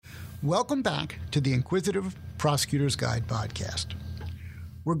Welcome back to the Inquisitive Prosecutor's Guide podcast.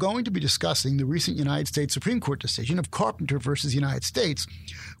 We're going to be discussing the recent United States Supreme Court decision of Carpenter versus United States,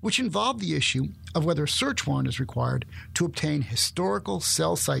 which involved the issue of whether a search warrant is required to obtain historical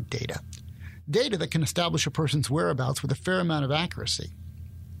cell site data that can establish a person's whereabouts with a fair amount of accuracy.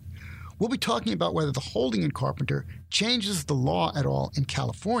 We'll be talking about whether the holding in Carpenter changes the law at all in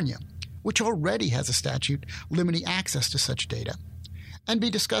California, which already has a statute limiting access to such data, and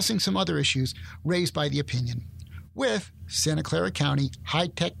be discussing some other issues raised by the opinion with Santa Clara County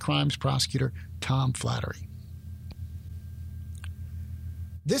high-tech crimes prosecutor Tom Flattery.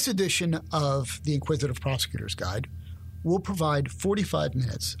 This edition of the Inquisitive Prosecutor's Guide will provide 45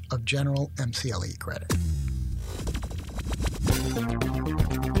 minutes of general MCLE credit.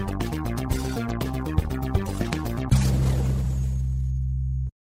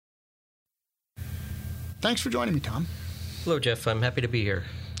 Thanks for joining me, Tom. Hello, Jeff. I'm happy to be here.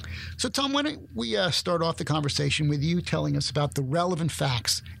 So, Tom, why don't we start off the conversation with you telling us about the relevant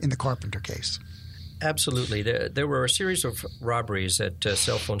facts in the Carpenter case? Absolutely. There were a series of robberies at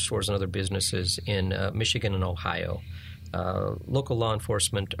cell phone stores and other businesses in Michigan and Ohio. Local law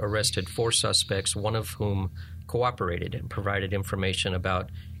enforcement arrested 4 suspects, one of whom cooperated and provided information about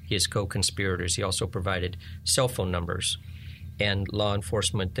his co-conspirators. He also provided cell phone numbers. And law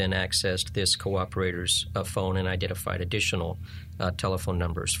enforcement then accessed this cooperator's phone and identified additional telephone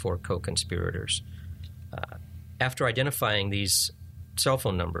numbers for co-conspirators. After identifying these cell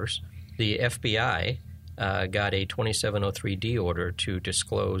phone numbers, the FBI got a 2703D order to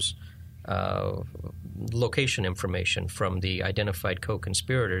disclose location information from the identified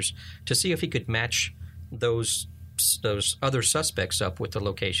co-conspirators to see if he could match those other suspects up with the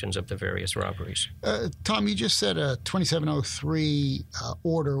locations of the various robberies. Tom, you just said a 2703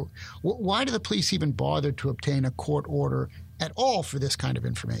 order. Why do the police even bother to obtain a court order at all for this kind of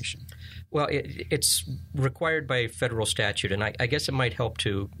information? Well, it's required by federal statute, and I guess it might help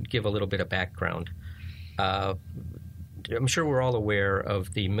to give a little bit of background. I'm sure we're all aware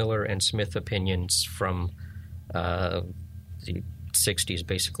of the Miller and Smith opinions from the 60s,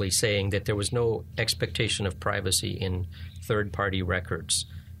 basically saying that there was no expectation of privacy in third-party records.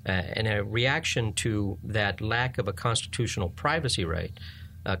 And a reaction to that lack of a constitutional privacy right,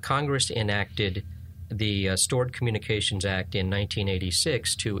 Congress enacted the Stored Communications Act in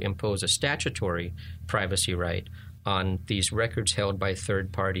 1986 to impose a statutory privacy right on these records held by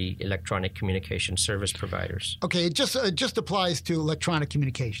third-party electronic communication service providers. Okay, it just applies to electronic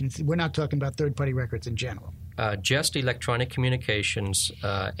communications. We're not talking about third-party records in general. Just electronic communications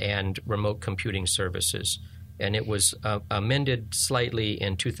and remote computing services. And it was amended slightly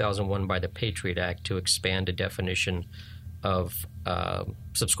in 2001 by the Patriot Act to expand the definition of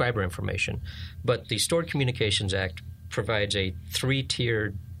subscriber information. But the Stored Communications Act provides a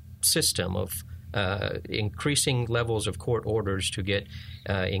 3-tiered system of increasing levels of court orders to get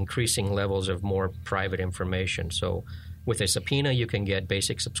increasing levels of more private information. So with a subpoena, you can get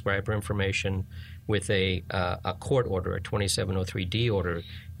basic subscriber information. With a court order, a 2703D order,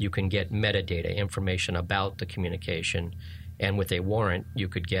 you can get metadata, information about the communication. And with a warrant, you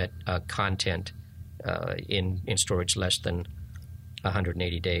could get content in storage less than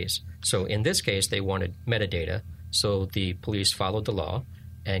 180 days. So in this case, they wanted metadata, so the police followed the law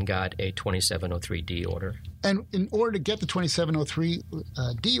and got a 2703D order. And in order to get the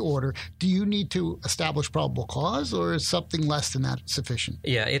 2703D order, do you need to establish probable cause, or is something less than that sufficient?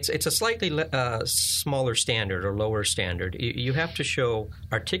 Yeah, it's a slightly smaller standard or lower standard. You have to show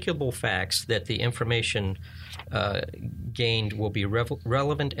articulable facts that the information gained will be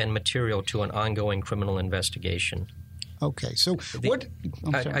relevant and material to an ongoing criminal investigation. Okay, so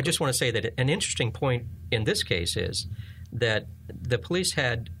I just want to say that an interesting point in this case is that the police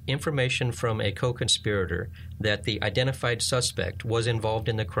had information from a co-conspirator that the identified suspect was involved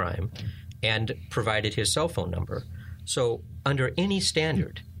in the crime and provided his cell phone number. So under any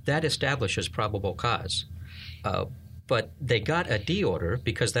standard, that establishes probable cause. But they got a D order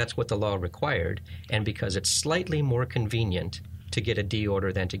because that's what the law required and because it's slightly more convenient to get a D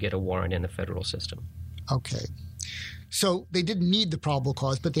order than to get a warrant in the federal system. Okay. So they didn't need the probable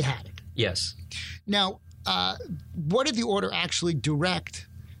cause, but they had it. Yes. Now, what did the order actually direct,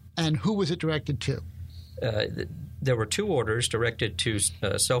 and who was it directed to? There were 2 orders directed to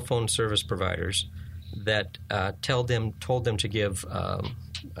cell phone service providers that told them to give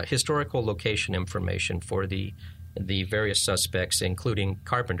historical location information for the various suspects, including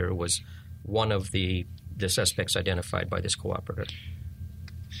Carpenter was one of the suspects identified by this cooperator.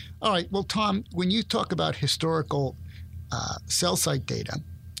 All right. Well, Tom, when you talk about historical cell site data,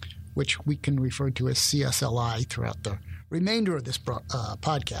 which we can refer to as CSLI throughout the remainder of this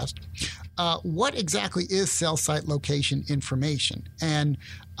podcast, what exactly is cell site location information, and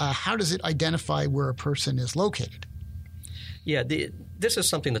how does it identify where a person is located? Yeah, this is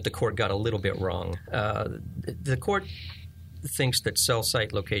something that the court got a little bit wrong. The court thinks that cell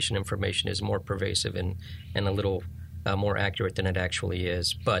site location information is more pervasive and a little more accurate than it actually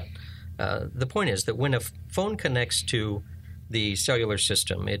is. But the point is that when a phone connects to the cellular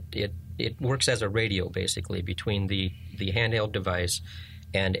system, it works as a radio, basically, between the handheld device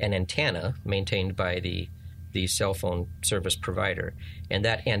and an antenna maintained by the cell phone service provider. And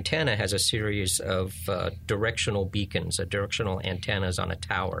that antenna has a series of directional beacons, directional antennas on a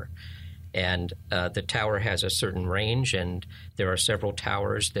tower. And the tower has a certain range, and there are several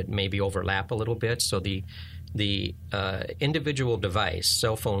towers that maybe overlap a little bit. So the individual device,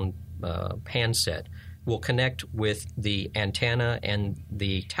 cell phone handset, will connect with the antenna and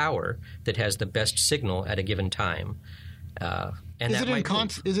the tower that has the best signal at a given time. And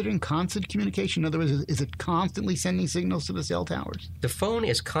is it in constant communication? In other words, is it constantly sending signals to the cell towers? The phone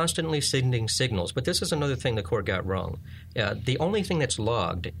is constantly sending signals, but this is another thing the court got wrong. The only thing that's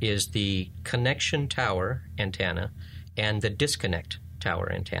logged is the connection tower antenna and the disconnect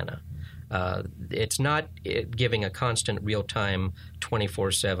tower antenna. It's not giving a constant real-time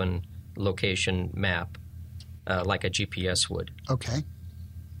 24/7 location map like a GPS would. Okay.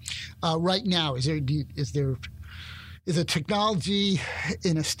 Right now, is there technology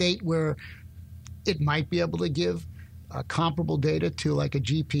in a state where it might be able to give comparable data to like a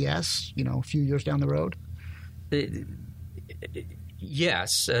GPS, a few years down the road?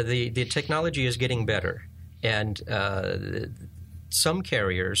 Yes, the technology is getting better, and some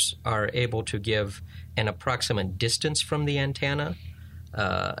carriers are able to give an approximate distance from the antenna,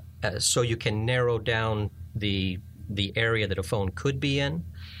 so you can narrow down the area that a phone could be in.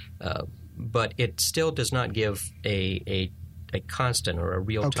 But it still does not give a constant or a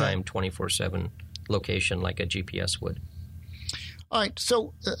real-time 24/7 location like a GPS would. All right,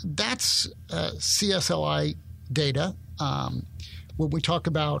 so that's CSLI data. When we talk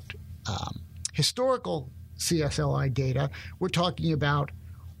about historical CSLI data, we're talking about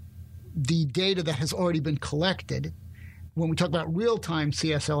the data that has already been collected. When we talk about real-time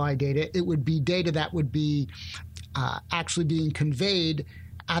CSLI data, it would be data that would be actually being conveyed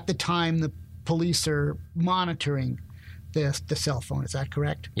at the time the police are monitoring the cell phone. Is that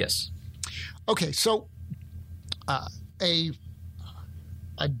correct? Yes. Okay, so a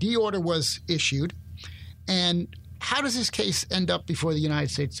D order was issued, and how does this case end up before the United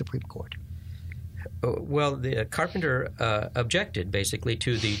States Supreme Court? Well, the Carpenter objected basically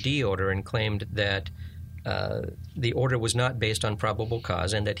to the D order and claimed that the order was not based on probable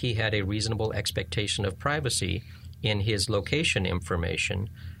cause and that he had a reasonable expectation of privacy in his location information.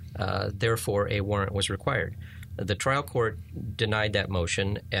 Therefore, a warrant was required. The trial court denied that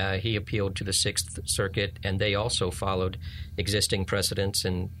motion. He appealed to the Sixth Circuit, and they also followed existing precedents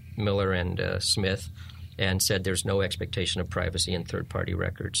in Miller and Smith and said there's no expectation of privacy in third-party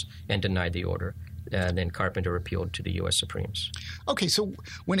records and denied the order. And then Carpenter appealed to the U.S. Supremes. Okay, so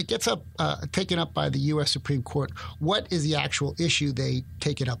when it gets taken up by the U.S. Supreme Court, what is the actual issue they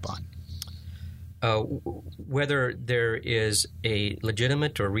take it up on? Whether there is a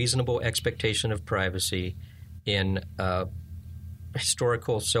legitimate or reasonable expectation of privacy in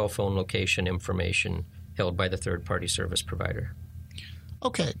historical cell phone location information held by the third-party service provider.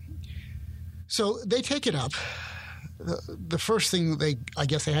 Okay. So they take it up. The first thing I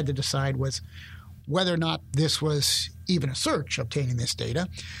guess they had to decide was whether or not this was even a search, obtaining this data.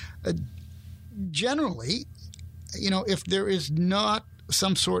 Generally, if there is not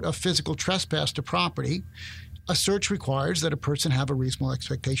some sort of physical trespass to property, a search requires that a person have a reasonable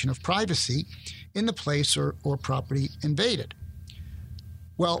expectation of privacy in the place or property invaded.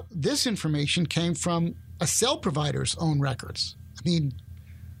 Well, this information came from a cell provider's own records. I mean,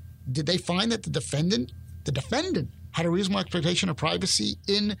 did they find that the defendant had a reasonable expectation of privacy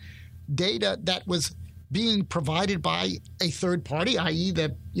in data that was being provided by a third party, i.e.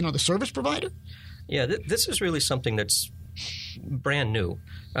 the service provider? Yeah, this is really something that's brand new.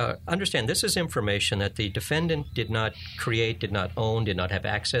 Understand, this is information that the defendant did not create, did not own, did not have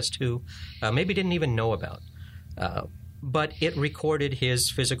access to, maybe didn't even know about. But it recorded his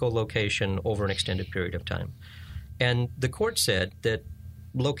physical location over an extended period of time. And the court said that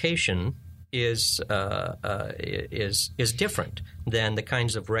location is different than the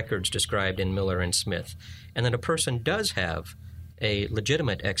kinds of records described in Miller and Smith, and that a person does have a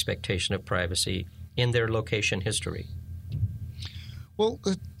legitimate expectation of privacy in their location history. Well,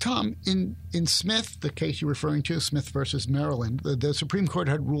 Tom, in Smith, the case you're referring to, Smith versus Maryland, the Supreme Court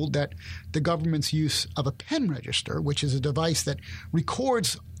had ruled that the government's use of a pen register, which is a device that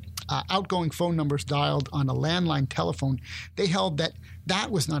records outgoing phone numbers dialed on a landline telephone, they held that that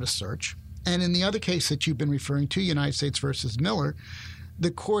was not a search. And in the other case that you've been referring to, United States versus Miller,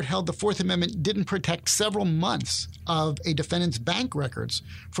 the court held the Fourth Amendment didn't protect several months of a defendant's bank records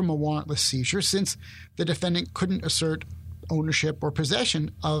from a warrantless seizure, since the defendant couldn't assert ownership or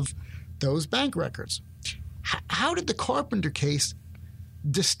possession of those bank records. How did the Carpenter case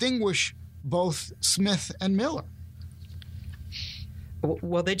distinguish both Smith and Miller?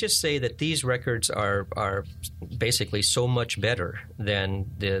 Well, they just say that these records are basically so much better than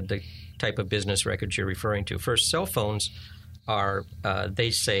the type of business records you're referring to. First, cell phones are,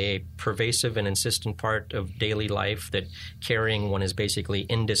 they say, a pervasive and insistent part of daily life, that carrying one is basically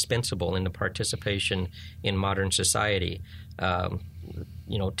indispensable in the participation in modern society.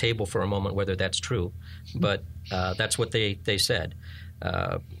 Table for a moment whether that's true, but that's what they said.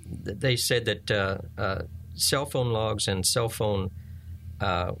 They said that cell phone logs and cell phone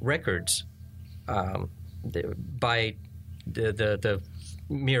records, by the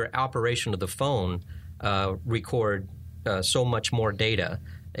mere operation of the phone, record so much more data.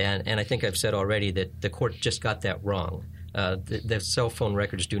 And I think I've said already that the court just got that wrong. The cell phone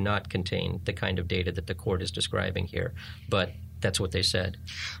records do not contain the kind of data that the court is describing here, but that's what they said.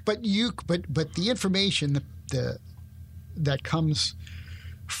 But the information that comes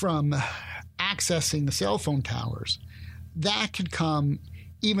from accessing the cell phone towers, that could come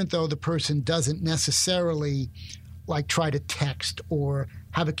even though the person doesn't necessarily try to text or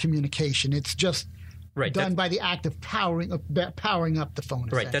have a communication. It's just done by the act of powering up the phone.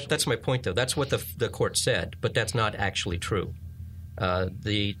 Right. That's my point, though. That's what the court said, but that's not actually true.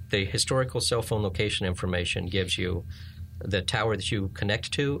 The historical cell phone location information gives you the tower that you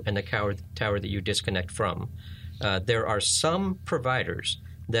connect to and the tower that you disconnect from. There are some providers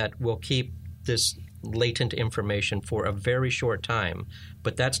that will keep this latent information for a very short time,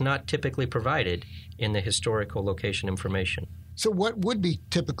 but that's not typically provided in the historical location information. So what would be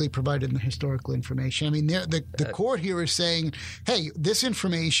typically provided in the historical information? I mean, the court here is saying, hey, this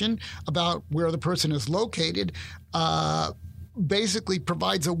information about where the person is located basically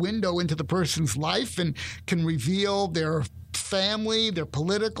provides a window into the person's life and can reveal their family, their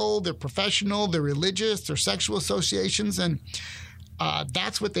political, their professional, their religious, their sexual associations, and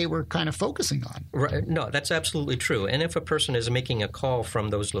that's what they were kind of focusing on. Right. No, that's absolutely true. And if a person is making a call from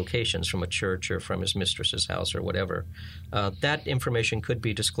those locations, from a church or from his mistress's house or whatever, that information could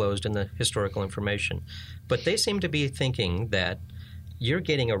be disclosed in the historical information. But they seem to be thinking that you're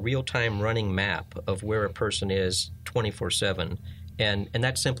getting a real-time running map of where a person is 24/7, and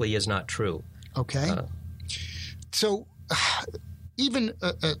that simply is not true. Okay. So even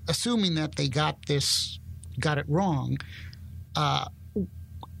assuming that they got it wrong,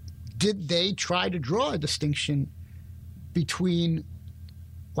 did they try to draw a distinction between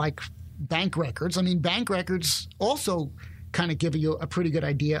bank records? I mean, bank records also kind of give you a pretty good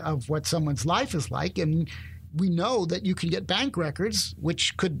idea of what someone's life is like, and we know that you can get bank records,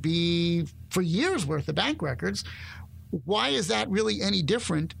 which could be for years worth of bank records. Why is that really any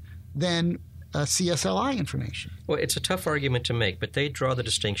different than CSLI information? Well, it's a tough argument to make, but they draw the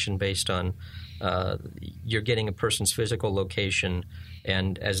distinction based on you're getting a person's physical location,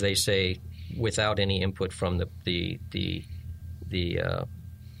 and as they say, without any input from the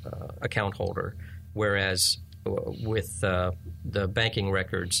account holder. Whereas with the banking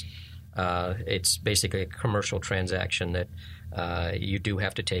records, it's basically a commercial transaction that you do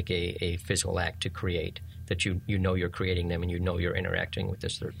have to take a physical act to create, that you know you're creating them and you know you're interacting with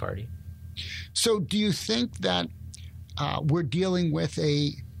this third party. So do you think that we're dealing with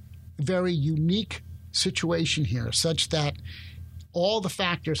a very unique situation here, such that all the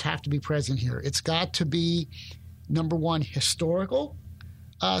factors have to be present here? It's got to be, number one, historical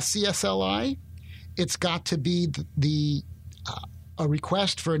CSLI. It's got to be a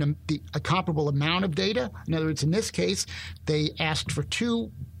request for a comparable amount of data. In other words, in this case, they asked for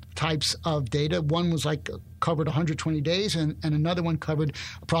two types of data. One was covered 120 days and another one covered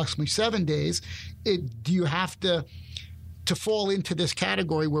approximately 7 days. Do you have to fall into this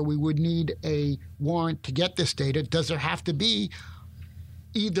category where we would need a warrant to get this data? Does there have to be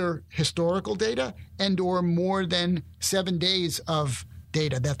either historical data and or more than 7 days of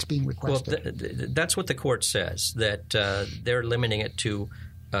data that's being requested? Well, that's what the court says, that they're limiting it to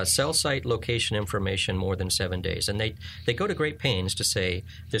cell site location information more than 7 days. And they go to great pains to say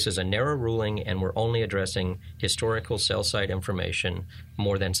this is a narrow ruling and we're only addressing historical cell site information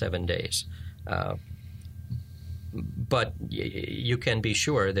more than 7 days. But you can be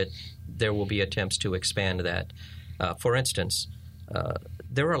sure that there will be attempts to expand that. For instance,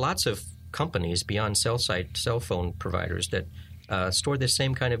 there are lots of companies beyond cell phone providers that store this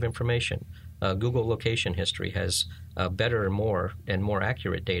same kind of information. Google location history has better and more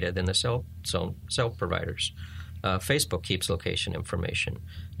accurate data than the cell providers. Facebook keeps location information.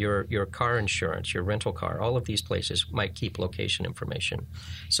 Your car insurance, your rental car, all of these places might keep location information.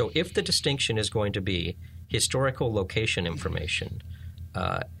 So if the distinction is going to be historical location information,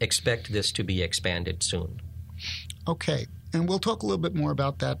 expect this to be expanded soon. Okay. And we'll talk a little bit more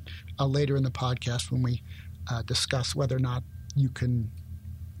about that later in the podcast when we discuss whether or not you can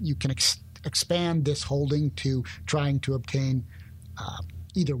expand this holding to trying to obtain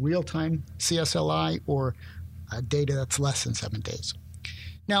either real-time CSLI or data that's less than 7 days.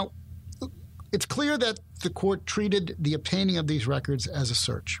 Now, it's clear that the court treated the obtaining of these records as a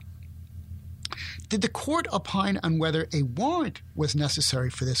search. Did the court opine on whether a warrant was necessary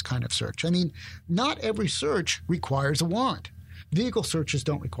for this kind of search? I mean, not every search requires a warrant. Vehicle searches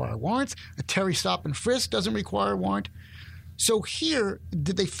don't require warrants. A Terry stop and frisk doesn't require a warrant. So here,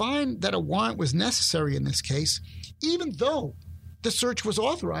 did they find that a warrant was necessary in this case, even though the search was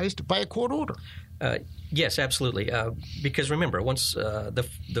authorized by a court order? Yes, absolutely. Because remember, once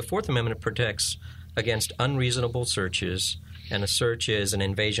the Fourth Amendment protects against unreasonable searches, and a search is an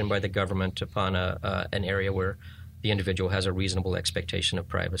invasion by the government upon an area where the individual has a reasonable expectation of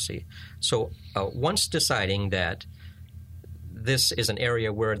privacy. So once deciding that this is an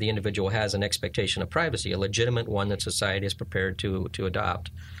area where the individual has an expectation of privacy, a legitimate one that society is prepared to adopt,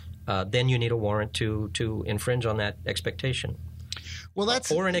 then you need a warrant to infringe on that expectation. Well,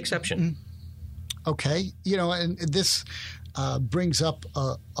 that's or an exception. Okay, and this brings up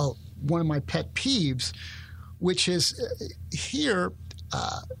one of my pet peeves, which is here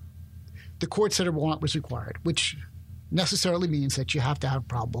the court said a warrant was required, which necessarily means that you have to have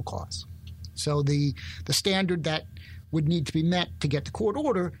probable cause. So the standard that would need to be met to get the court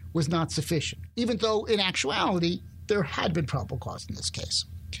order was not sufficient, even though in actuality there had been probable cause in this case.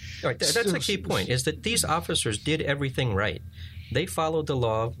 All right, that's the key point, is that these officers did everything right. They followed the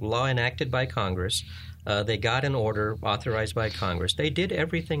law enacted by Congress. They got an order authorized by Congress. They did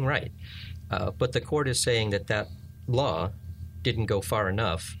everything right. But the court is saying that law didn't go far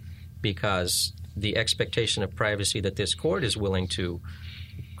enough because the expectation of privacy that this court is willing to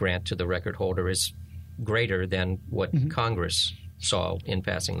grant to the record holder is greater than what Congress saw in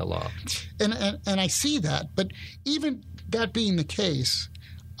passing the law. And I see that. But even that being the case,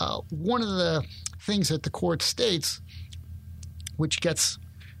 one of the things that the court states, which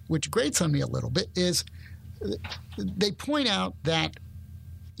grates on me a little bit, is they point out that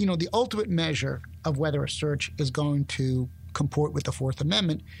the ultimate measure of whether a search is going to comport with the Fourth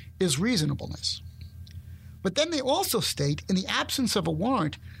Amendment is reasonableness. But then they also state, in the absence of a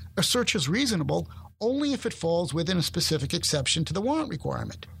warrant, a search is reasonable only if it falls within a specific exception to the warrant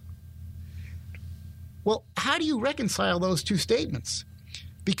requirement. Well, how do you reconcile those two statements?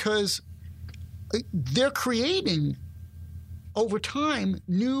 Because they're creating, over time,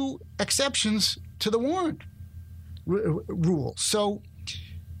 new exceptions to the warrant rule. So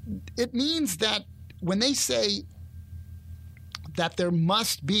it means that when they say that there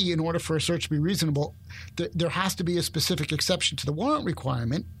must be, in order for a search to be reasonable, there has to be a specific exception to the warrant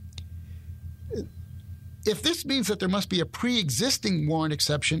requirement. If this means that there must be a pre-existing warrant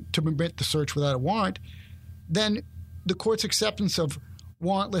exception to permit the search without a warrant, then the court's acceptance of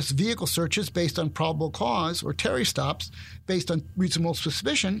warrantless vehicle searches based on probable cause or Terry stops based on reasonable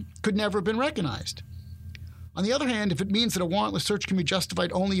suspicion could never have been recognized. On the other hand, if it means that a warrantless search can be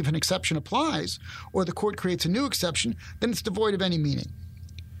justified only if an exception applies or the court creates a new exception, then it's devoid of any meaning.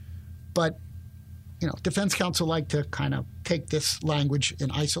 But defense counsel like to kind of take this language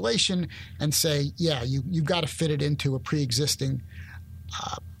in isolation and say, yeah, you've got to fit it into a pre-existing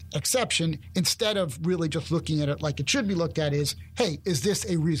exception, instead of really just looking at it like it should be looked at is, hey, is this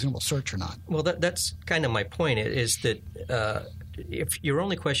a reasonable search or not? Well, that's kind of my point, is that if your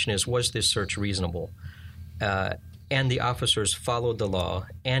only question is, was this search reasonable, and the officers followed the law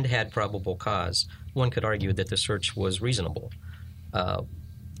and had probable cause, one could argue that the search was reasonable.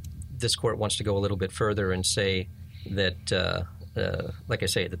 This court wants to go a little bit further and say that, like I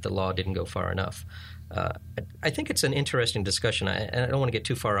say, that the law didn't go far enough. I think it's an interesting discussion, and I don't want to get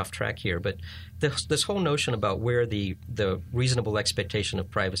too far off track here, but this whole notion about where the reasonable expectation of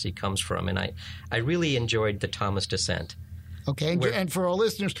privacy comes from, and I really enjoyed the Thomas dissent, Okay, and for our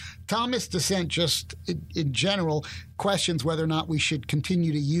listeners, Thomas' dissent just in general questions whether or not we should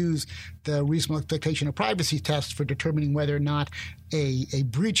continue to use the reasonable expectation of privacy test for determining whether or not a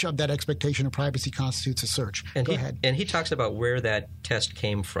breach of that expectation of privacy constitutes a search. Go ahead. And he talks about where that test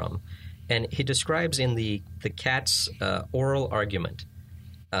came from. And he describes in the Katz oral argument,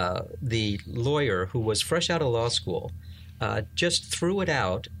 the lawyer who was fresh out of law school just threw it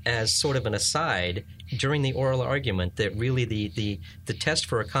out as sort of an aside during the oral argument that really the test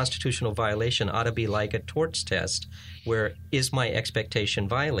for a constitutional violation ought to be like a torts test, where is my expectation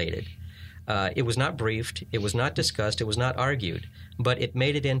violated? It was not briefed, it was not discussed, it was not argued, but it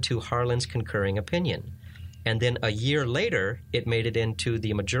made it into Harlan's concurring opinion. And then a year later, it made it into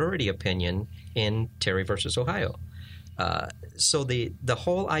the majority opinion in Terry versus Ohio. So the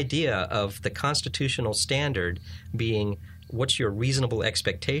whole idea of the constitutional standard being what's your reasonable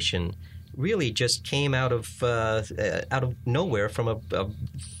expectation really just came out of nowhere from a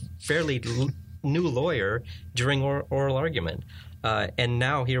fairly new lawyer during oral argument. And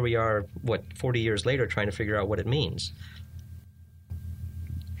now here we are, 40 years later, trying to figure out what it means.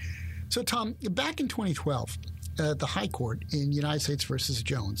 So, Tom, back in 2012, the High Court in United States versus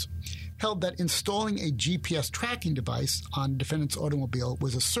Jones held that installing a GPS tracking device on a defendant's automobile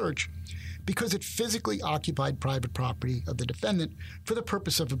was a search because it physically occupied private property of the defendant for the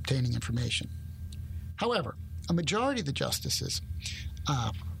purpose of obtaining information. However, a majority of the justices,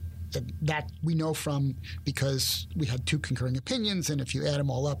 that we know from because we had two concurring opinions, and if you add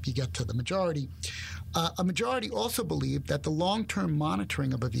them all up, you get to the majority. A majority also believed that the long-term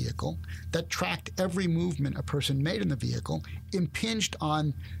monitoring of a vehicle that tracked every movement a person made in the vehicle impinged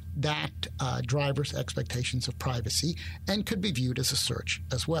on that driver's expectations of privacy and could be viewed as a search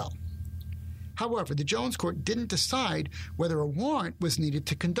as well. However, the Jones Court didn't decide whether a warrant was needed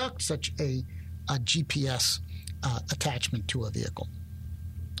to conduct such a GPS attachment to a vehicle.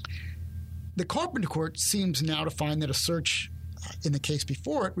 The Carpenter Court seems now to find that a search in the case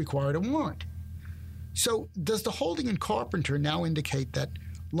before it required a warrant. So does the holding in Carpenter now indicate that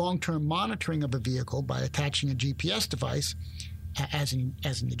long-term monitoring of a vehicle by attaching a GPS device, as in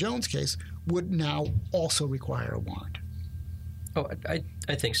the Jones case, would now also require a warrant? Oh,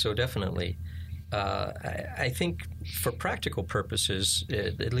 I think so, definitely. I think for practical purposes,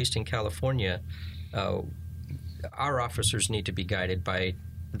 at least in California, our officers need to be guided by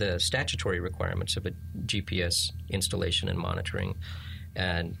the statutory requirements of a GPS installation and monitoring.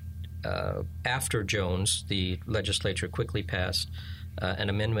 And after Jones, the legislature quickly passed an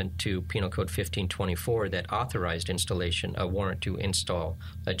amendment to Penal Code 1524 that authorized a warrant to install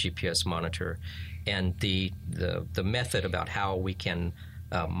a GPS monitor. And the method about how we can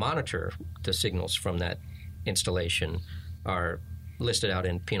monitor the signals from that installation are listed out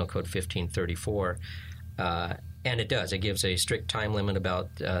in Penal Code 1534. And it does. It gives a strict time limit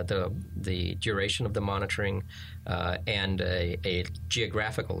about the duration of the monitoring and a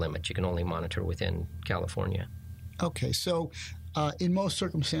geographical limit. You can only monitor within California. Okay. So in most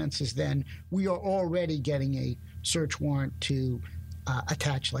circumstances, then, we are already getting a search warrant to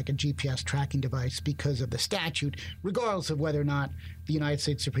attach like a GPS tracking device because of the statute, regardless of whether or not the United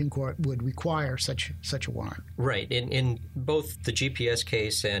States Supreme Court would require such a warrant. Right. In both the GPS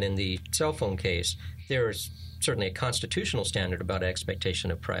case and in the cell phone case, there's certainly a constitutional standard about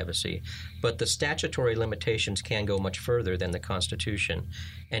expectation of privacy, but the statutory limitations can go much further than the Constitution.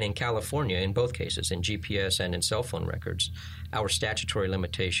 And in California, in both cases, in GPS and in cell phone records, our statutory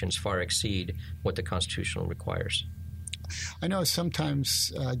limitations far exceed what the Constitution requires. I know I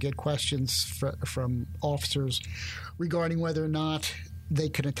sometimes get questions from officers regarding whether or not they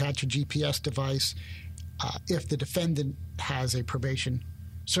can attach a GPS device if the defendant has a probation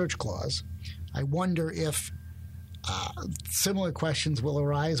search clause. I wonder if similar questions will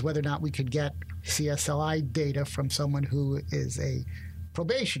arise whether or not we could get CSLI data from someone who is a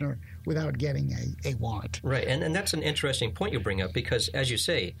probationer without getting a warrant. Right, and that's an interesting point you bring up because, as you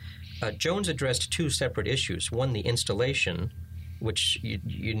say, Jones addressed two separate issues. One, the installation, which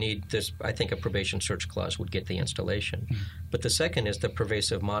you need this. I think a probation search clause would get the installation. Mm-hmm. But the second is the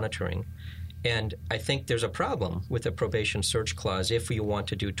pervasive monitoring. And I think there's a problem with a probation search clause if you want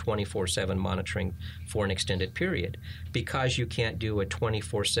to do 24/7 monitoring for an extended period, because you can't do a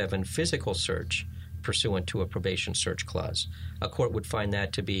 24/7 physical search pursuant to a probation search clause. A court would find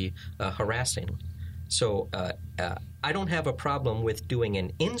that to be harassing. So I don't have a problem with doing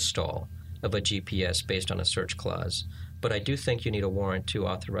an install of a GPS based on a search clause, but I do think you need a warrant to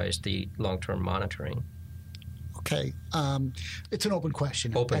authorize the long-term monitoring. Okay. It's an open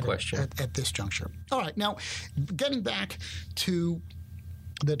question. At this juncture. All right. Now, getting back to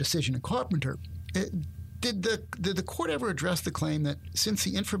the decision in Carpenter, Did the court ever address the claim that since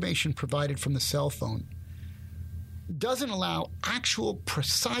the information provided from the cell phone doesn't allow actual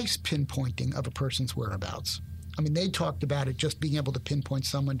precise pinpointing of a person's whereabouts? I mean, they talked about it just being able to pinpoint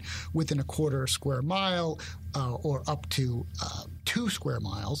someone within a quarter square mile or up to 2 square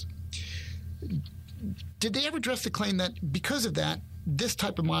miles. Did they ever address the claim that because of that, this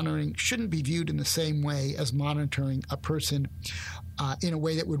type of monitoring shouldn't be viewed in the same way as monitoring a person in a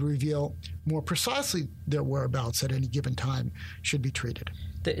way that would reveal more precisely their whereabouts at any given time should be treated?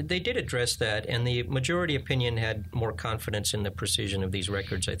 They did address that, and the majority opinion had more confidence in the precision of these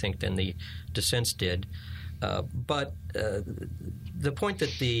records, I think, than the dissents did. But the point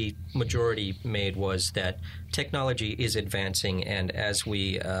that the majority made was that technology is advancing, and as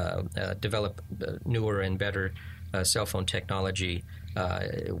we develop newer and better cell phone technology,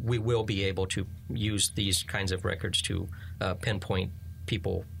 we will be able to use these kinds of records to pinpoint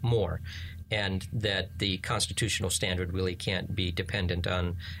people more, and that the constitutional standard really can't be dependent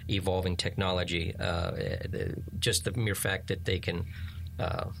on evolving technology. Just the mere fact that they can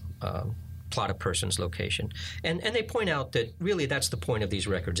plot a person's location. And they point out that really that's the point of these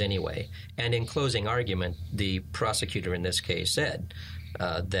records anyway. And in closing argument, the prosecutor in this case said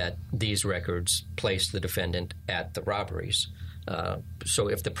that these records place the defendant at the robberies. So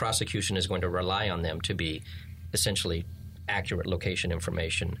if the prosecution is going to rely on them to be essentially accurate location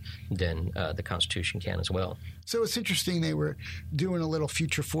information, then the Constitution can as well. So it's interesting they were doing a little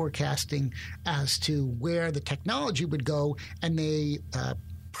future forecasting as to where the technology would go, and they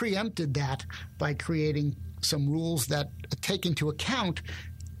preempted that by creating some rules that take into account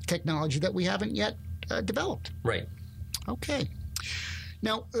technology that we haven't yet developed. Right. Okay.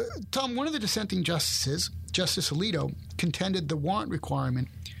 Now, Tom, one of the dissenting justices, Justice Alito, contended the warrant requirement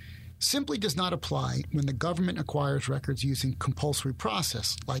simply does not apply when the government acquires records using compulsory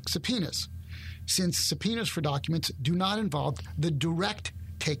process, like subpoenas, since subpoenas for documents do not involve the direct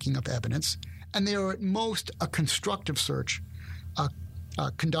taking of evidence, and they are at most a constructive search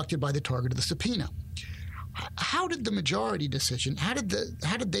conducted by the target of the subpoena. How did the majority decision, how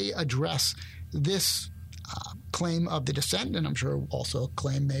did they address this claim of the dissent, and I'm sure also a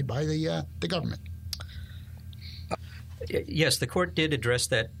claim made by the government? Yes, the court did address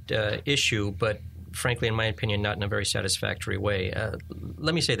that issue, but frankly, in my opinion, not in a very satisfactory way.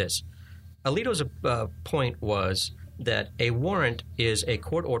 Let me say this. Alito's point was that a warrant is a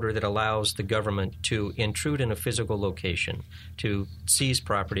court order that allows the government to intrude in a physical location, to seize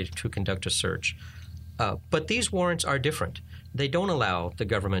property, to conduct a search. But these warrants are different. They don't allow the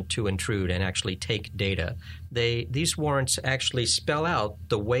government to intrude and actually take data. These warrants actually spell out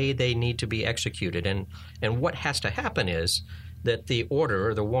the way they need to be executed. And what has to happen is that the order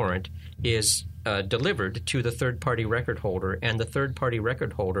or the warrant is delivered to the third-party record holder, and the third-party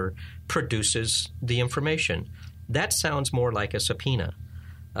record holder produces the information. That sounds more like a subpoena.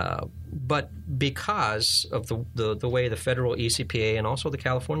 But because of the way the federal eCPA and also the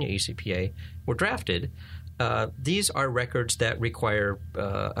California eCPA were drafted, these are records that require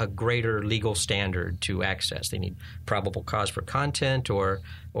a greater legal standard to access. They need probable cause for content or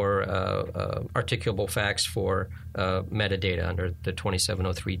articulable facts for metadata under the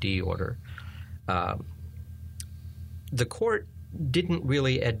 2703D order. The court didn't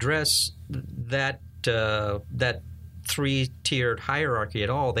really address that three-tiered hierarchy at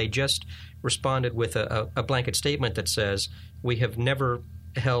all. They just responded with a blanket statement that says we have never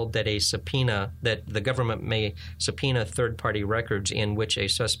held that that the government may subpoena third-party records in which a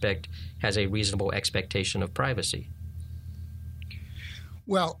suspect has a reasonable expectation of privacy.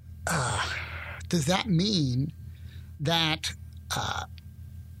 Well, does that mean that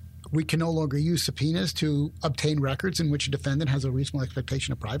we can no longer use subpoenas to obtain records in which a defendant has a reasonable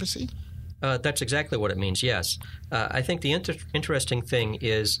expectation of privacy? That's exactly what it means, yes. I think the interesting thing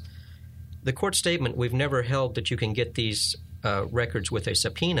is the court statement, we've never held that you can get these records with a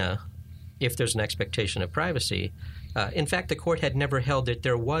subpoena if there's an expectation of privacy. In fact, the court had never held that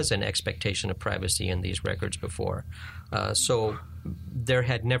there was an expectation of privacy in these records before. So there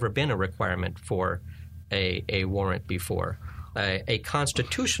had never been a requirement for a warrant before. A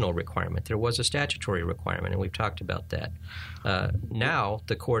constitutional requirement. There was a statutory requirement, and we've talked about that. Now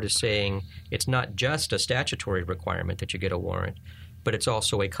the court is saying it's not just a statutory requirement that you get a warrant, but it's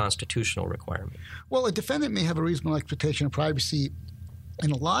also a constitutional requirement. Well, a defendant may have a reasonable expectation of privacy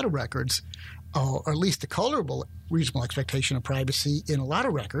in a lot of records, or at least a colorable reasonable expectation of privacy in a lot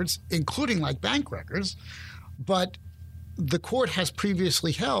of records, including like bank records, but the court has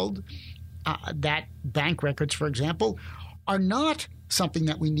previously held that bank records, for example, are not something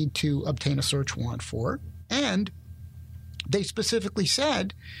that we need to obtain a search warrant for. And they specifically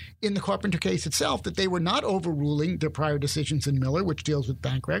said in the Carpenter case itself that they were not overruling their prior decisions in Miller, which deals with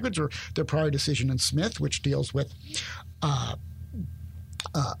bank records, or their prior decision in Smith, which deals with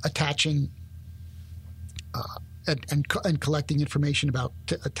attaching and collecting information about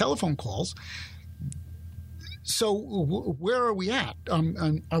telephone calls. So where are we at?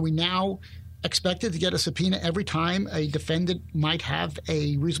 Are we now expected to get a subpoena every time a defendant might have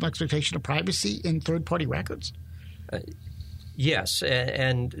a reasonable expectation of privacy in third-party records? Yes,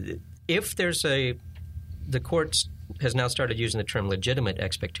 and if there's the court has now started using the term legitimate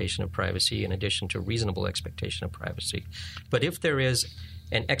expectation of privacy in addition to reasonable expectation of privacy. But if there is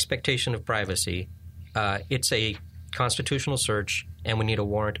an expectation of privacy, it's a constitutional search, and we need a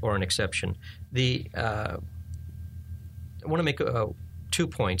warrant or an exception. I want to make 2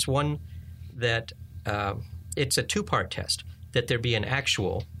 points. One, that it's a two-part test, that there be an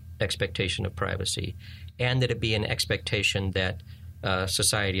actual expectation of privacy and that it be an expectation that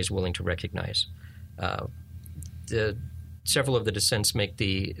society is willing to recognize. Several of the dissents make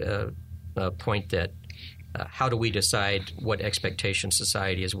the point that how do we decide what expectation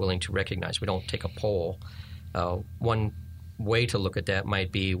society is willing to recognize? We don't take a poll. One way to look at that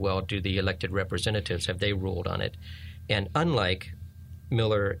might be, well, do the elected representatives, have they ruled on it? And unlike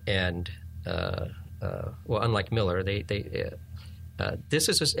Miller this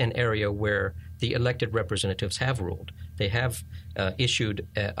is an area where the elected representatives have ruled. They have issued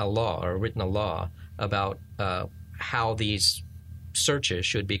a law or written a law about how these searches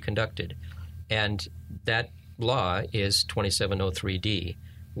should be conducted. And that law is 2703D,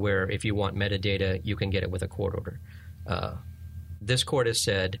 where if you want metadata, you can get it with a court order. This court has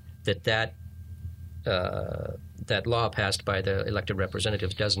said that law passed by the elected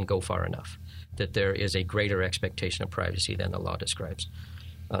representatives doesn't go far enough, that there is a greater expectation of privacy than the law describes.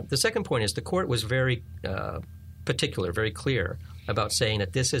 The second point is the court was very particular, very clear about saying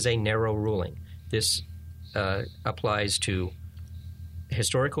that this is a narrow ruling. This applies to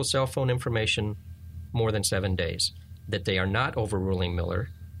historical cell phone information more than 7 days, that they are not overruling Miller,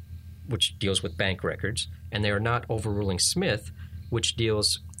 which deals with bank records, and they are not overruling Smith, which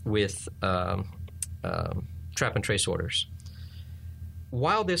deals with trap and trace orders.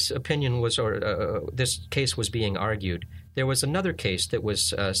 While this opinion was, this case was being argued, there was another case that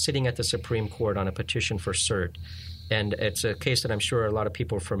was sitting at the Supreme Court on a petition for cert, and it's a case that I'm sure a lot of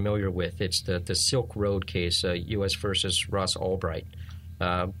people are familiar with. It's the Silk Road case, U.S. versus Ross Albright,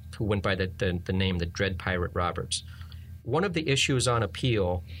 who went by the name the Dread Pirate Roberts. One of the issues on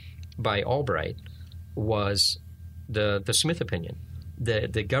appeal by Albright was the Smith opinion.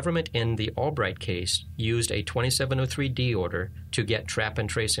 The government in the Albright case used a 2703D order to get trap and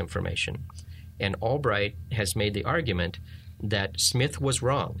trace information. And Albright has made the argument that Smith was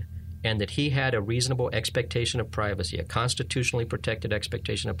wrong and that he had a reasonable expectation of privacy, a constitutionally protected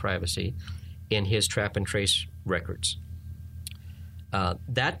expectation of privacy in his trap and trace records.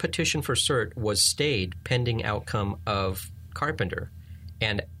 That petition for cert was stayed pending outcome of Carpenter.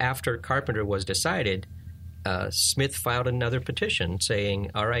 And after Carpenter was decided, Smith filed another petition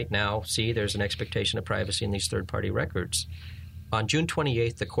saying, all right, now, see, there's an expectation of privacy in these third-party records. On June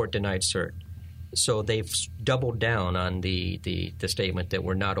 28th, the court denied cert. So they've doubled down on the statement that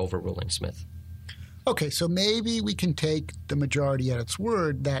we're not overruling Smith. Okay, so maybe we can take the majority at its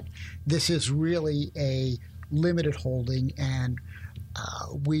word that this is really a limited holding and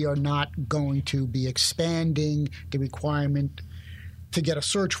we are not going to be expanding the requirement to get a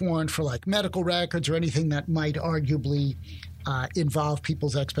search warrant for like medical records or anything that might arguably involve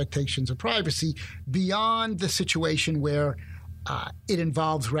people's expectations of privacy beyond the situation where it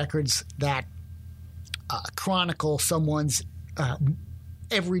involves records that chronicle someone's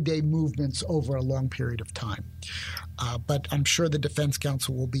everyday movements over a long period of time. But I'm sure the defense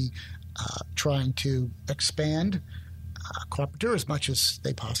counsel will be trying to expand Carpenter as much as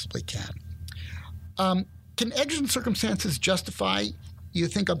they possibly can. Can exigent circumstances justify, you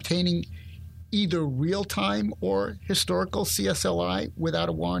think, obtaining either real-time or historical CSLI without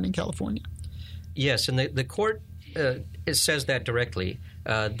a warrant in California? Yes, and the court says that directly.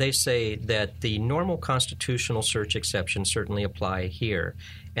 They say that the normal constitutional search exceptions certainly apply here,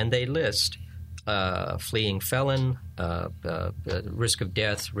 and they list fleeing felon, risk of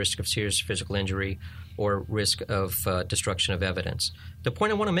death, risk of serious physical injury, or risk of destruction of evidence. The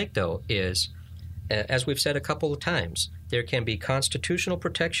point I want to make, though, is as we've said a couple of times, there can be constitutional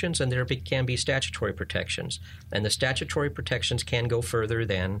protections and there can be statutory protections. And the statutory protections can go further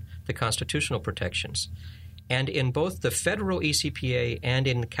than the constitutional protections. And in both the federal ECPA and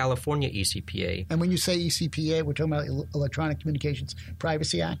in the California ECPA. And when you say ECPA, we're talking about Electronic Communications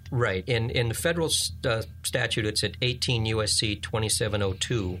Privacy Act? Right. In the federal statute, it's at 18 U.S.C.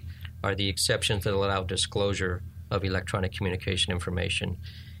 2702 are the exceptions that allow disclosure of electronic communication information.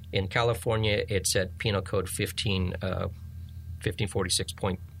 In California, it's at Penal Code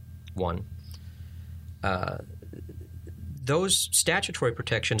 1546.1. Those statutory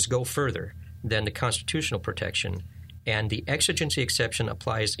protections go further than the constitutional protection, and the exigency exception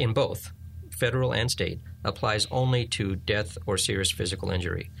applies in both, federal and state, applies only to death or serious physical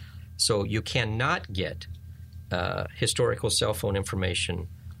injury. So you cannot get historical cell phone information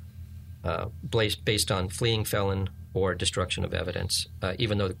based on fleeing felon or destruction of evidence,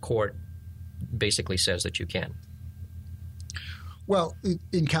 even though the court basically says that you can. Well,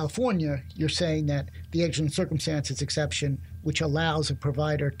 in California, you're saying that the exigent circumstances exception, which allows a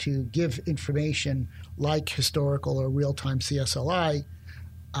provider to give information like historical or real-time CSLI,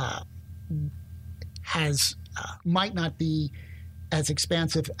 might not be as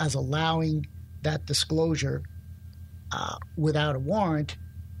expansive as allowing that disclosure without a warrant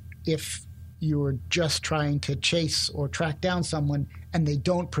if you were just trying to chase or track down someone and they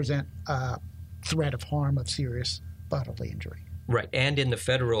don't present a threat of harm of serious bodily injury. Right. And in the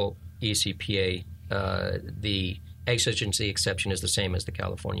federal ECPA, the exigency exception is the same as the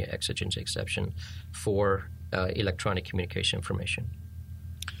California exigency exception for electronic communication information.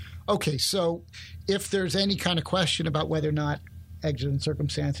 Okay, so if there's any kind of question about whether or not exigent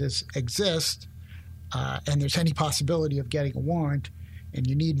circumstances exist and there's any possibility of getting a warrant and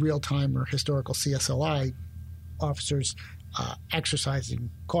you need real-time or historical CSLI, officers exercising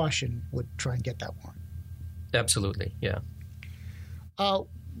caution would try and get that warrant. Absolutely, yeah.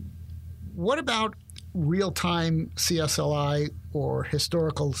 What about real-time CSLI or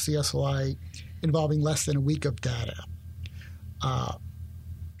historical CSLI involving less than a week of data?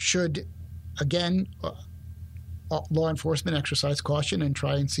 Should, again, law enforcement exercise caution and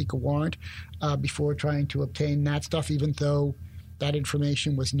try and seek a warrant before trying to obtain that stuff, even though that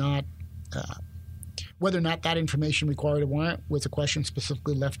information was not whether or not that information required a warrant was a question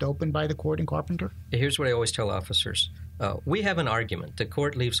specifically left open by the court in Carpenter? Here's what I always tell officers. We have an argument. The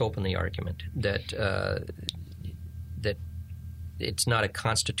court leaves open the argument that that it's not a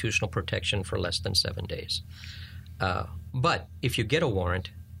constitutional protection for less than 7 days. But if you get a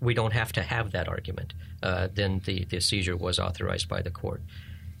warrant, we don't have to have that argument. Then the seizure was authorized by the court.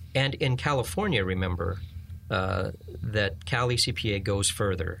 And in California, remember, that Cal ECPA goes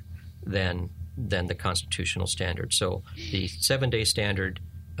further than the constitutional standard. So the 7-day standard,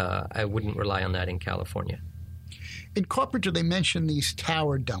 I wouldn't rely on that in California. In Carpenter, they mentioned these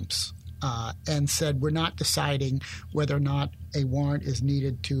tower dumps and said we're not deciding whether or not a warrant is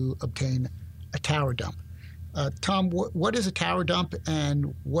needed to obtain a tower dump. Tom, what is a tower dump,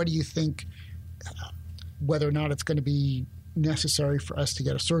 and what do you think whether or not it's going to be necessary for us to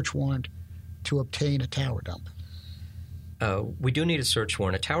get a search warrant to obtain a tower dump? We do need a search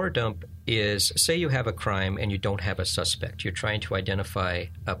warrant. A tower dump is, say you have a crime and you don't have a suspect. You're trying to identify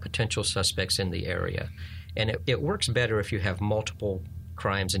potential suspects in the area. And it works better if you have multiple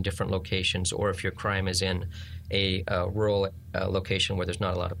crimes in different locations, or if your crime is in a rural location where there's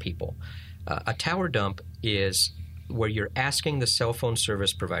not a lot of people. A tower dump is where you're asking the cell phone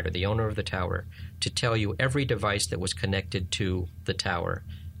service provider, the owner of the tower, to tell you every device that was connected to the tower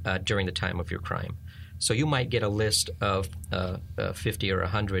during the time of your crime. So you might get a list of 50 or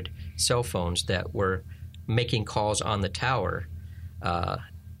 100 cell phones that were making calls on the tower.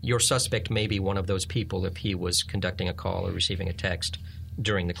 Your suspect may be one of those people if he was conducting a call or receiving a text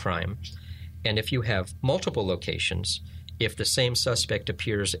during the crime. And if you have multiple locations, if the same suspect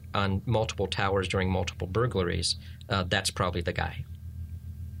appears on multiple towers during multiple burglaries, that's probably the guy.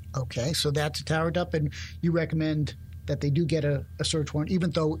 Okay, so that's a tower dump, and you recommend that they do get a search warrant,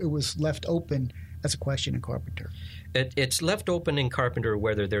 even though it was left open as a question in Carpenter. It's left open in Carpenter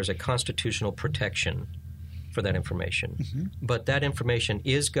whether there's a constitutional protection for that information. Mm-hmm. But that information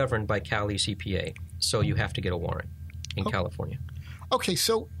is governed by Cal ECPA, so you have to get a warrant in California. Okay,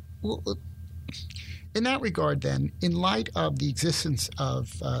 so in that regard then, in light of the existence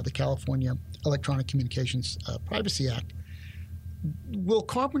of the California Electronic Communications Privacy Act, will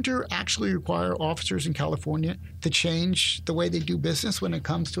Carpenter actually require officers in California to change the way they do business when it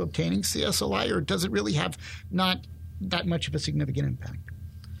comes to obtaining CSLI, or does it really have not that much of a significant impact?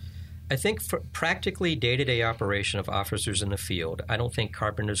 I think for practically day-to-day operation of officers in the field, I don't think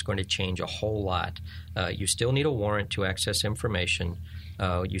Carpenter's going to change a whole lot. You still need a warrant to access information.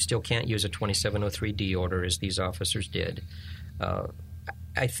 You still can't use a 2703D order as these officers did.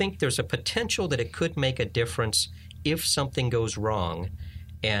 I think there's a potential that it could make a difference if something goes wrong,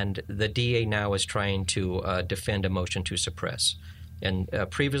 and the DA now is trying to defend a motion to suppress. And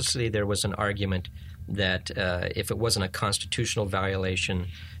previously there was an argument that if it wasn't a constitutional violation,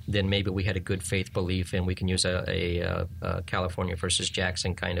 then maybe we had a good faith belief, and we can use a California versus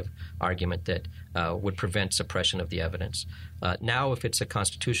Jackson kind of argument that would prevent suppression of the evidence. Now, if it's a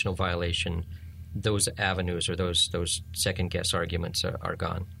constitutional violation, those avenues or those second-guess arguments are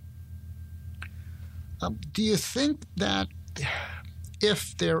gone. Do you think that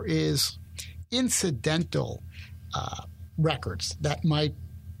if there is incidental records that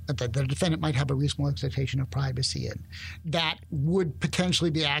the defendant might have a reasonable expectation of privacy in, that would potentially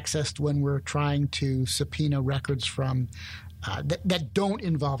be accessed when we're trying to subpoena records from that don't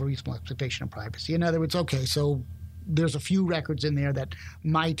involve a reasonable expectation of privacy? In other words, okay, so there's a few records in there that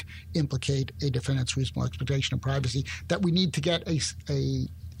might implicate a defendant's reasonable expectation of privacy, that we need to get a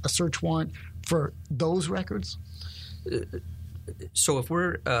search warrant for those records? So if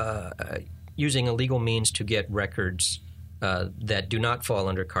we're using a legal means to get records that do not fall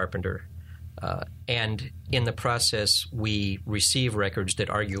under Carpenter, and in the process we receive records that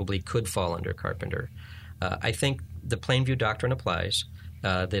arguably could fall under Carpenter, I think the Plainview Doctrine applies,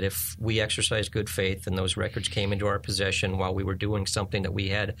 that if we exercise good faith and those records came into our possession while we were doing something that we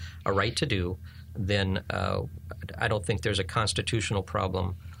had a right to do, then I don't think there's a constitutional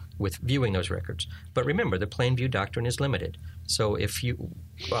problem with viewing those records. But remember, the Plainview Doctrine is limited. So if you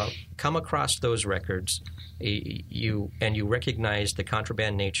come across those records and you recognize the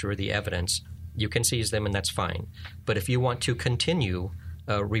contraband nature of the evidence, you can seize them, and that's fine. But if you want to continue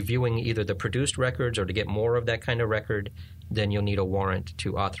reviewing either the produced records or to get more of that kind of record, then you'll need a warrant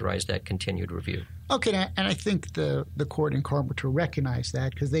to authorize that continued review. Okay, and I think the court in Carpenter recognized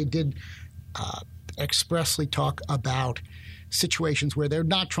that, because they did expressly talk about situations where they're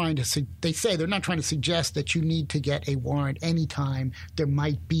not trying to they say they're not trying to suggest that you need to get a warrant anytime there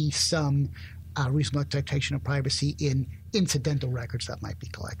might be some reasonable expectation of privacy in incidental records that might be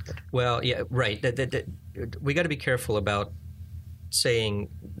collected. Well, yeah, right. We got to be careful about saying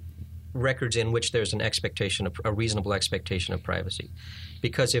records in which there's a reasonable expectation of privacy,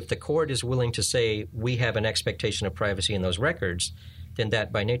 because if the court is willing to say we have an expectation of privacy in those records, then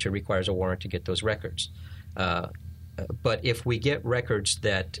that by nature requires a warrant to get those records. But if we get records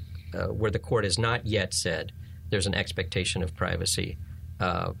that where the court has not yet said there's an expectation of privacy,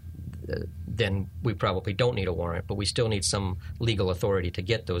 then we probably don't need a warrant, but we still need some legal authority to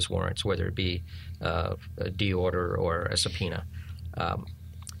get those warrants, whether it be a D order or a subpoena.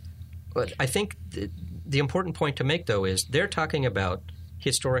 But I think the important point to make, though, is they're talking about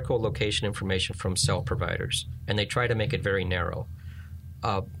historical location information from cell providers, and they try to make it very narrow.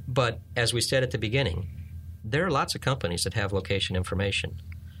 But as we said at the beginning, there are lots of companies that have location information,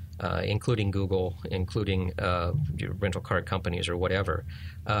 including Google, including rental car companies or whatever.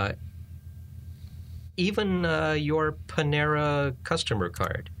 Even your Panera customer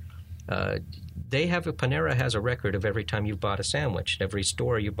card. Panera has a record of every time you've bought a sandwich, every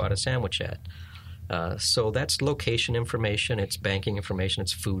store you bought a sandwich at. So that's location information, it's banking information,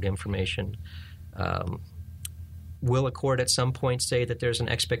 it's food information. Will a court at some point say that there's an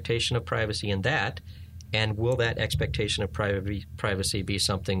expectation of privacy in that? And will that expectation of privacy be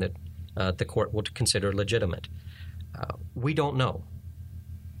something that the court will consider legitimate? We don't know.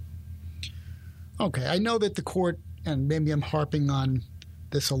 Okay, I know that the court, and maybe I'm harping on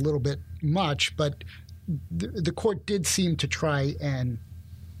this a little bit much, but the court did seem to try and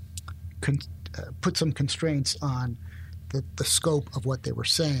put some constraints on the scope of what they were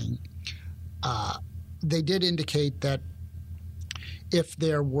saying. They did indicate that if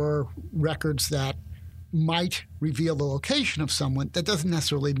there were records that might reveal the location of someone, that doesn't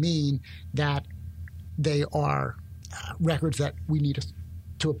necessarily mean that they are records that we need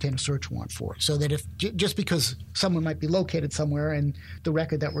to obtain a search warrant for. So that if just because someone might be located somewhere and the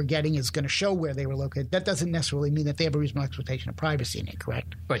record that we're getting is going to show where they were located, that doesn't necessarily mean that they have a reasonable expectation of privacy in it,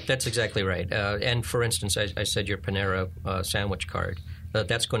 correct? Right, that's exactly right. And for instance, I said your Panera sandwich card,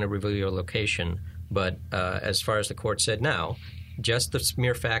 that's going to reveal your location. But as far as the court said now, just the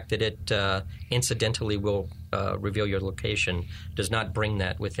mere fact that it incidentally will reveal your location does not bring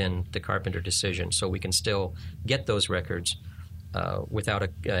that within the Carpenter decision. So we can still get those records without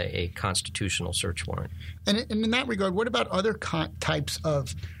a constitutional search warrant. And in that regard, what about other types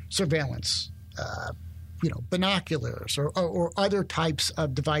of surveillance? binoculars or other types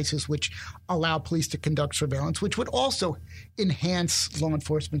of devices which allow police to conduct surveillance, which would also enhance law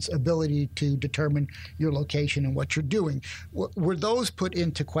enforcement's ability to determine your location and what you're doing. Were those put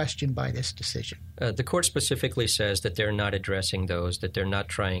into question by this decision? The court specifically says that they're not addressing those, that they're not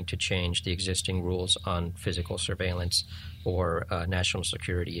trying to change the existing rules on physical surveillance or national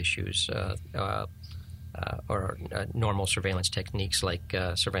security issues or normal surveillance techniques like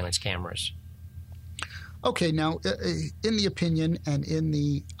surveillance cameras. Okay, now, in the opinion and in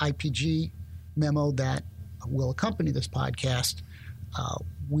the IPG memo that will accompany this podcast,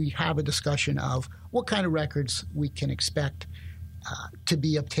 we have a discussion of what kind of records we can expect to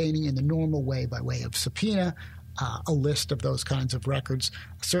be obtaining in the normal way by way of subpoena, a list of those kinds of records.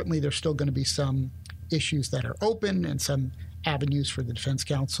 Certainly, there's still going to be some issues that are open and some avenues for the defense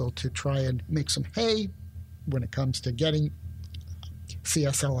counsel to try and make some hay when it comes to getting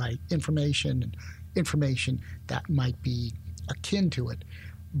CSLI information and information that might be akin to it.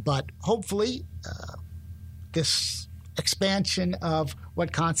 But hopefully, this expansion of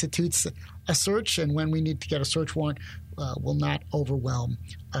what constitutes a search and when we need to get a search warrant will not overwhelm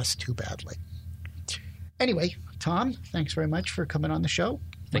us too badly. Anyway, Tom, thanks very much for coming on the show.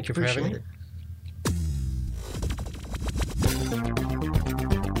 Thank you for having me. Appreciate it.